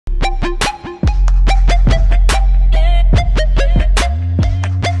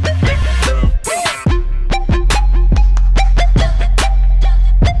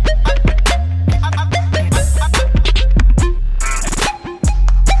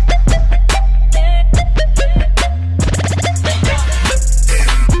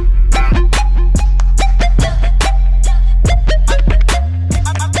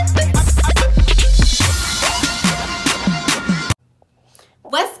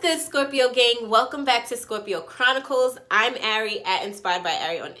good, Scorpio gang? Welcome back to Scorpio Chronicles. I'm Ari at Inspired by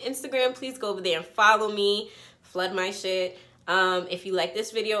Ari on Instagram. Please go over there and follow me. Flood my shit. If you like this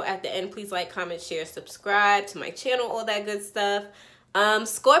video, at the end, please like, comment, share, subscribe to my channel, all that good stuff.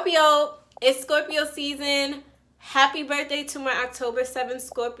 Scorpio, it's Scorpio season. Happy birthday to my October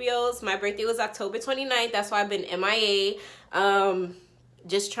 7th Scorpios. My birthday was October 29th. That's why I've been MIA.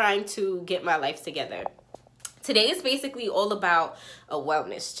 Just trying to get my life together. Today is basically all about a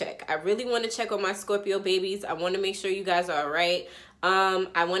wellness check. I really want to check on my Scorpio babies. I want to make sure you guys are all right.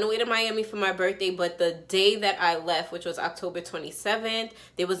 I went away to Miami for my birthday, but the day that I left, which was October 27th,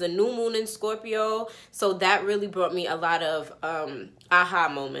 there was a new moon in Scorpio. So that really brought me a lot of aha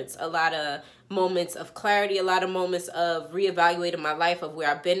moments, a lot of moments of clarity, a lot of moments of reevaluating my life of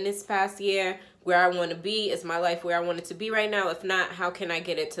where I've been this past year, where I want to be. Is my life where I want it to be right now? If not, how can I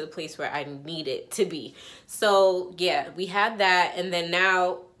get it to the place where I need it to be? So yeah, we had that. And then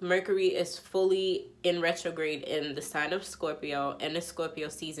now Mercury is fully in retrograde in the sign of Scorpio and the Scorpio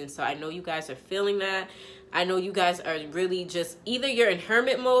season. So I know you guys are feeling that. I know you guys are really just, either you're in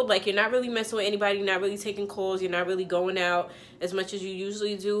hermit mode, like you're not really messing with anybody, you're not really taking calls, you're not really going out as much as you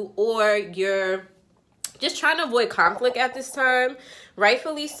usually do, or you're just trying to avoid conflict at this time.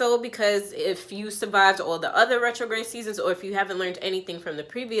 Rightfully so, because if you survived all the other retrograde seasons, or if you haven't learned anything from the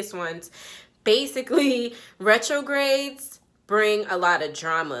previous ones, basically retrogrades bring a lot of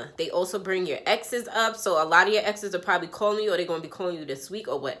drama. They also bring your exes up. So a lot of your exes are probably calling you, or they're going to be calling you this week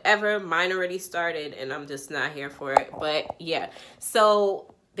or whatever. Mine already started and I'm just not here for it. But yeah,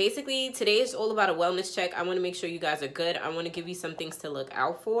 so basically today is all about a wellness check. I want to make sure you guys are good. I want to give you some things to look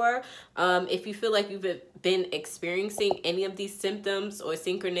out for. If you feel like you've been experiencing any of these symptoms or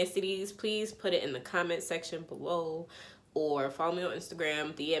synchronicities, please put it in the comment section below, or follow me on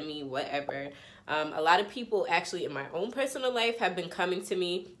Instagram, DM me, whatever. A lot of people actually in my own personal life have been coming to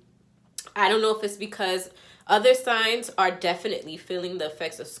me. I don't know if it's because other signs are definitely feeling the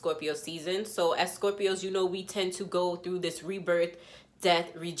effects of Scorpio season. So as Scorpios, you know, we tend to go through this rebirth,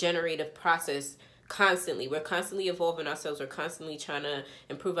 death, regenerative process constantly. We're constantly evolving ourselves. We're constantly trying to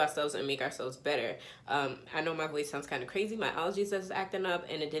improve ourselves and make ourselves better. I know my voice sounds kind of crazy. My allergies is acting up,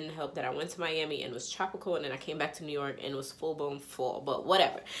 and it didn't help that I went to Miami and it was tropical, and then I came back to New York and it was full-blown fall. But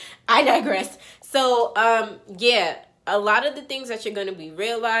whatever. I digress. So, yeah, a lot of the things that you're going to be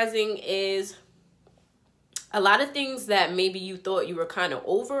realizing is a lot of things that maybe you thought you were kind of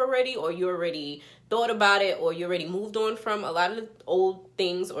over already, or you already thought about it, or you already moved on from. A lot of the old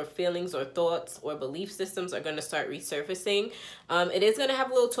things or feelings or thoughts or belief systems are going to start resurfacing. It is going to have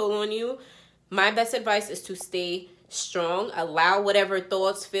a little toll on you. My best advice is to stay strong. Allow whatever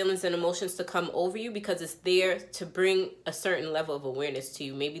thoughts, feelings, and emotions to come over you, because it's there to bring a certain level of awareness to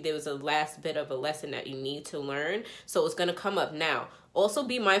you. Maybe there was a last bit of a lesson that you need to learn, so it's going to come up now. Also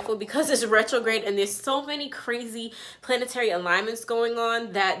be mindful, because it's retrograde and there's so many crazy planetary alignments going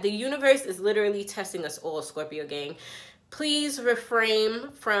on, that the universe is literally testing us all, Scorpio gang. Please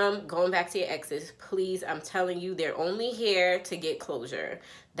refrain from going back to your exes. Please, I'm telling you, they're only here to get closure.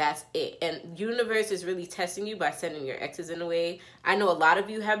 That's it. And universe is really testing you by sending your exes in a way. I know a lot of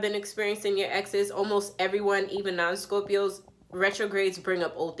you have been experiencing your exes. Almost everyone, even non-Scorpios, retrogrades bring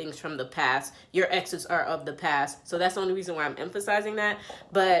up old things from the past. Your exes are of the past. So that's the only reason why I'm emphasizing that.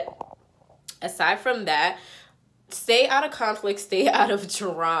 But aside from that, stay out of conflict, stay out of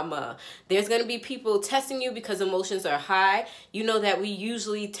drama. There's going to be people testing you because emotions are high. You know that we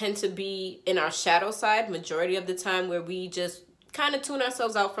usually tend to be in our shadow side majority of the time, where we just kind of tune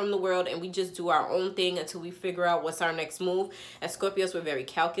ourselves out from the world and we just do our own thing until we figure out what's our next move. As Scorpios, we're very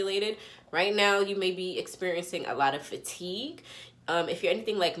calculated. Right now, you may be experiencing a lot of fatigue. If you're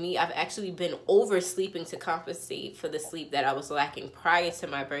anything like me, I've actually been oversleeping to compensate for the sleep that I was lacking prior to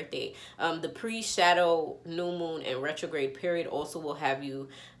my birthday. The pre-shadow, new moon, and retrograde period also will have you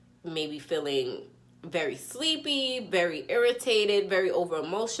maybe feeling very sleepy, very irritated, very over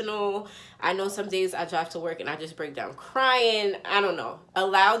emotional. I know some days I drive to work and I just break down crying. I don't know.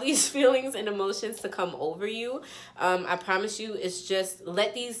 Allow these feelings and emotions to come over you. I promise you, it's just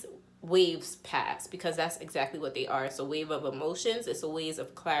let these waves pass, because that's exactly what they are. It's a wave of emotions. It's a wave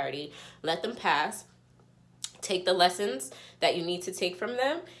of clarity. Let them pass. Take the lessons that you need to take from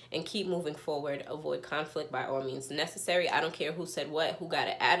them and keep moving forward. Avoid conflict by all means necessary. I don't care who said what, who got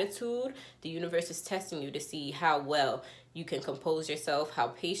an attitude. The universe is testing you to see how well you can compose yourself, how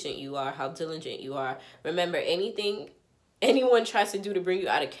patient you are, how diligent you are. Remember, anything anyone tries to do to bring you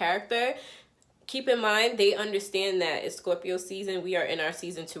out of character keep in mind, they understand that it's Scorpio season. We are in our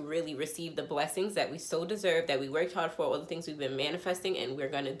season to really receive the blessings that we so deserve, that we worked hard for, all the things we've been manifesting, and we're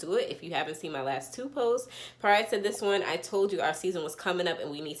going to do it. If you haven't seen my last 2 posts prior to this one, I told you our season was coming up and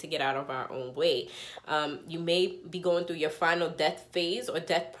we need to get out of our own way. You may be going through your final death phase or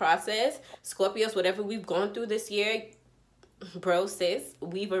death process. Scorpios, whatever we've gone through this year, bro, sis,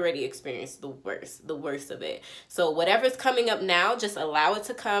 we've already experienced the worst of it. So whatever's coming up now, just allow it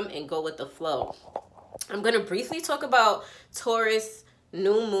to come and go with the flow. I'm going to briefly talk about Taurus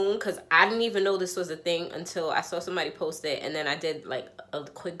new moon, because I didn't even know this was a thing until I saw somebody post it, and then I did like a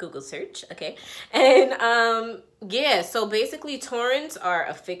quick Google search. Okay. And yeah, so basically Taurans are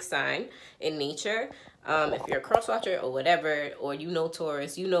a fixed sign in nature. If you're a cross watcher or whatever, or you know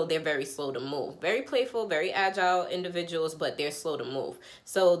Taurus, you know they're very slow to move. Very playful, very agile individuals, but they're slow to move.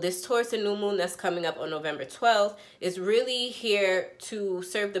 So this Taurus and new moon that's coming up on November 12th is really here to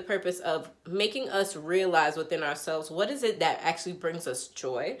serve the purpose of making us realize within ourselves what is it that actually brings us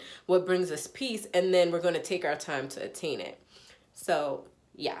joy, what brings us peace, and then we're going to take our time to attain it. So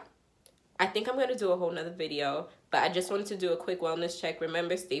yeah, I think I'm going to do a whole nother video, but I just wanted to do a quick wellness check.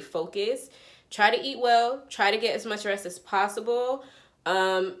 Remember, stay focused. Try to eat well. Try to get as much rest as possible.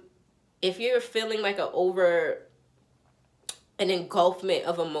 If you're feeling like an engulfment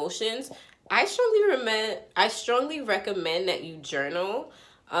of emotions, I strongly recommend that you journal.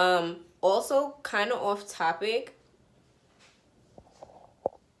 Also, kind of off topic.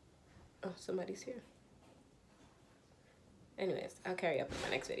 Oh, somebody's here. Anyways, I'll carry up in my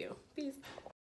next video. Peace.